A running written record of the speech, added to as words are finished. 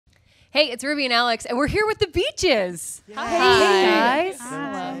Hey, it's Ruby and Alex, and we're here with the Beaches. Hi. Hey, guys.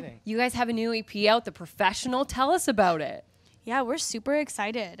 Hi. You guys have a new EP out, The Professional. Tell us about it. Yeah, we're super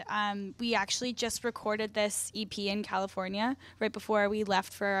excited. We actually just recorded this EP in California right before we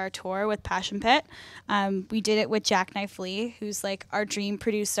left for our tour with Passion Pit. We did it with Jackknife Lee, who's like our dream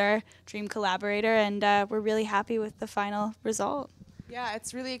producer, dream collaborator, and we're really happy with the final result. Yeah,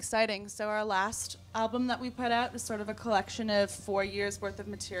 it's really exciting. So our last album that we put out is sort of a collection of 4 years worth of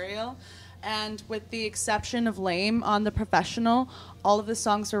material. And with the exception of Lame on The Professional, all of the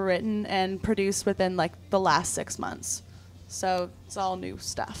songs were written and produced within like the last 6 months. So it's all new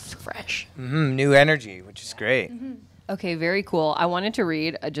stuff. Fresh. New energy, which is great. Okay, very cool. I wanted to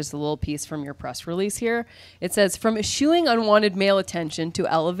read just a little piece from your press release here. It says, from eschewing unwanted male attention to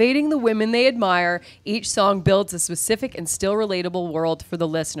elevating the women they admire, each song builds a specific and still relatable world for the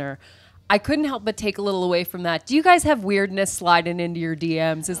listener. I couldn't help but take a little away from that. Do you guys have weirdness sliding into your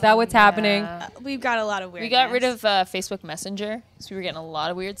DMs? Is that what's happening? We've got a lot of weirdness. We got rid of Facebook Messenger, so we were getting a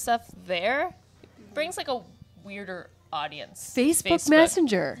lot of weird stuff there. It brings like a weirder audience. Facebook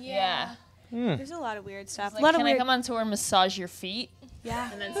Messenger. Yeah. There's a lot of weird stuff. Like, a lot of can I weird. come on tour and massage your feet? Yeah.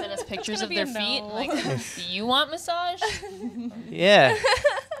 And then send us pictures of be their a feet. no. Like, do you want massage? Yeah.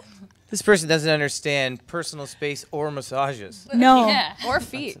 This person doesn't understand personal space or massages. No. Yeah. Or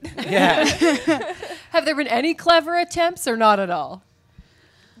feet. Yeah. Have there been any clever attempts or not at all?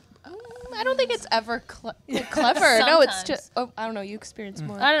 I don't think it's ever clever. No, it's Sometimes. just. Oh, I don't know. You experience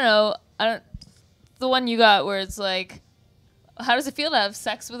more. I don't know. The one you got where it's like, how does it feel to have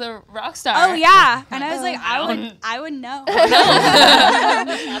sex with a rock star? Oh yeah, and I was like, I would know. I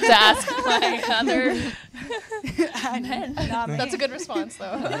have to ask my other men. Not me. That's a good response, though.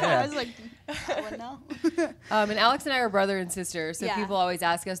 I was like, I would know. And Alex and I are brother and sister, so Yeah. people always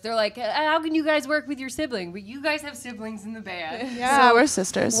ask us, they're like, how can you guys work with your sibling? But you guys have siblings in the band. Yeah, So we're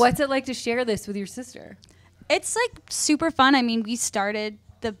sisters. what's it like to share this with your sister? It's like super fun. I mean, we started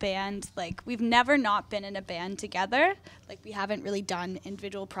the band, like we've never not been in a band together. Like we haven't really done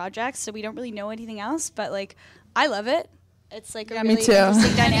individual projects, so we don't really know anything else, but like I love it. It's like a me really too.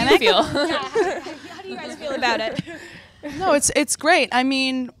 interesting dynamic. Feel. How do you guys feel about it? No, it's great. I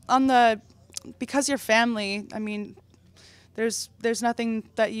mean, because you're family, I mean, there's nothing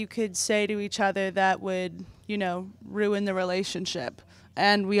that you could say to each other that would, ruin the relationship.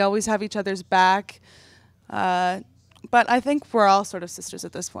 And we always have each other's back. But I think we're all sort of sisters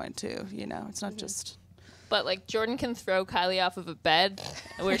at this point too. It's not just. But like Jordan can throw Kylie off of a bed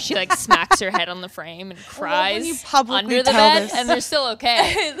where she like smacks her head on the frame and cries you publicly under the tell bed, this. and they're still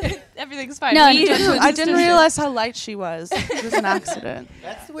okay. Everything's fine. No, I didn't realize how light she was. It was an accident.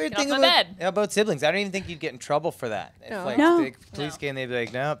 That's the weird Get thing off my about siblings. I don't even think you'd get in trouble for that. If, No. like, No. the police came, they'd be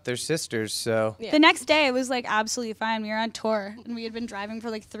like, nope, they're sisters, so. Yeah. The next day it was like absolutely fine. We were on tour and we had been driving for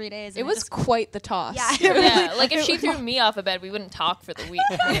like 3 days. It and was just, quite the toss. yeah. Yeah, like if she threw me off a bed, we wouldn't talk for the week.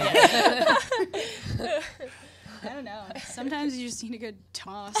 I don't know. Sometimes you just need a good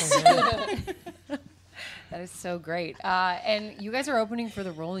toss. That is so great. And you guys are opening for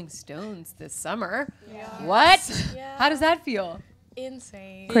the Rolling Stones this summer. Yeah. What? Yeah. How does that feel?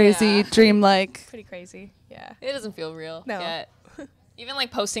 Insane. Crazy, Yeah. dreamlike. Pretty crazy. Yeah. It doesn't feel real No. yet. Even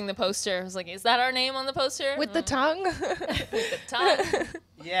like posting the poster, I was like, is that our name on the poster? With the tongue. With the tongue.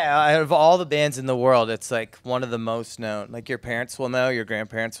 Yeah, out of all the bands in the world, it's like one of the most known. Like your parents will know, your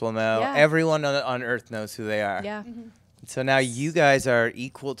grandparents will know. Yeah. Everyone on earth knows who they are. Yeah. So now you guys are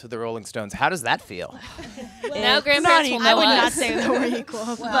equal to the Rolling Stones. How does that feel? Now grandparents will know I would us. not say that we're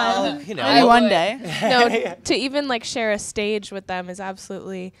equal. Well, Maybe one day. No, to even like share a stage with them is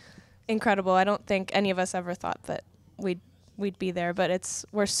absolutely incredible. I don't think any of us ever thought that we'd be there, but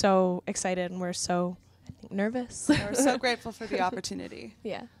we're so excited and we're so nervous. We're so grateful for the opportunity.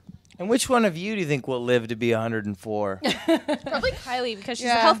 Yeah. And which one of you do you think will live to be 104? Probably Kylie because she's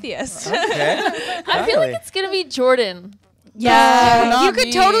the Yeah. healthiest. Okay. I feel like it's going to be Jordan. Yeah, not you could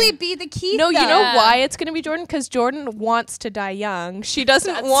me. totally be the key. No, you Yeah. know why it's going to be Jordan? Because Jordan wants to die young. She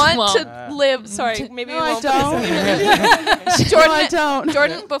doesn't That's want small. to live. Sorry, maybe No, we I won't. don't. Jordan, No, I don't.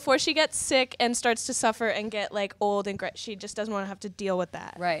 Jordan, before she gets sick and starts to suffer and get like old and she just doesn't want to have to deal with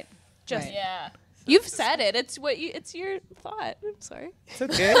that. Right. Just Right. Yeah. you've said it. It's it's your thought. I'm sorry. It's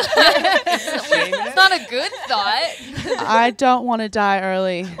okay. It's not a good thought. I don't want to die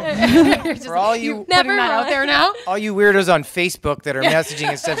early. For all you Putting that out there now? all you weirdos on Facebook that are messaging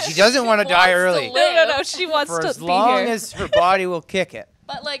and stuff, she doesn't want to die Wants to early. live. No. She wants For to as be long here. as her body will kick it.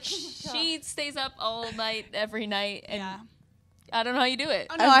 But like she stays up all night, every night, and Yeah. I don't know how you do it.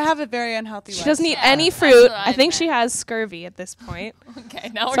 Oh, no, I have a very unhealthy She doesn't eat Yeah, any that's fruit. what I think I she has scurvy at this point. Okay,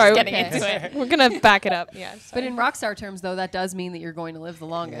 now we're Sorry, just getting okay. into it. We're gonna back it up. Yeah. But sorry. in rockstar terms, though, that does mean that you're going to live the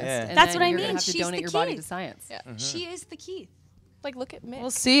longest. Yeah. And That's then what I you're mean. Gonna have to She's donate the your body key. to science. Yeah. She is the key. Like, look at Mick.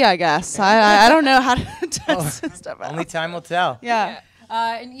 We'll see, I guess. I don't know how to test this stuff out. Only time will tell. Yeah.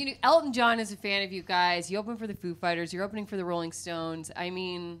 And Elton John is a fan of you guys. You open for the Foo Fighters. You're opening for the Rolling Stones. I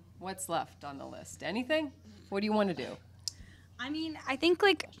mean, what's left on the list? Anything? What do you want to do? I mean, I think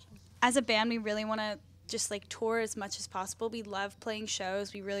like as a band, we really want to just like tour as much as possible. We love playing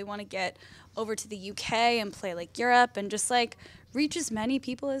shows. We really want to get over to the UK and play like Europe and just like reach as many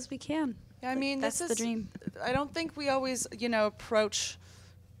people as we can. Yeah, I mean, That's this the is dream. I don't think we always, approach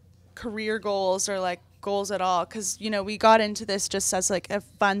career goals or like goals at all because, we got into this just as like a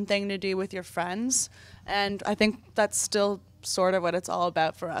fun thing to do with your friends. And I think that's still sort of what it's all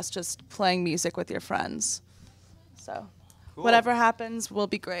about for us, just playing music with your friends. So whatever happens will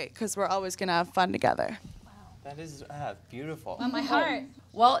be great because we're always going to have fun together. That is beautiful. On my heart.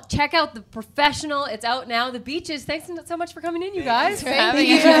 Well, check out The Professional. It's out now. The Beaches. Thanks so much for coming in, you guys. Thanks for having Thank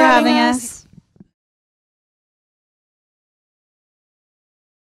you for having us.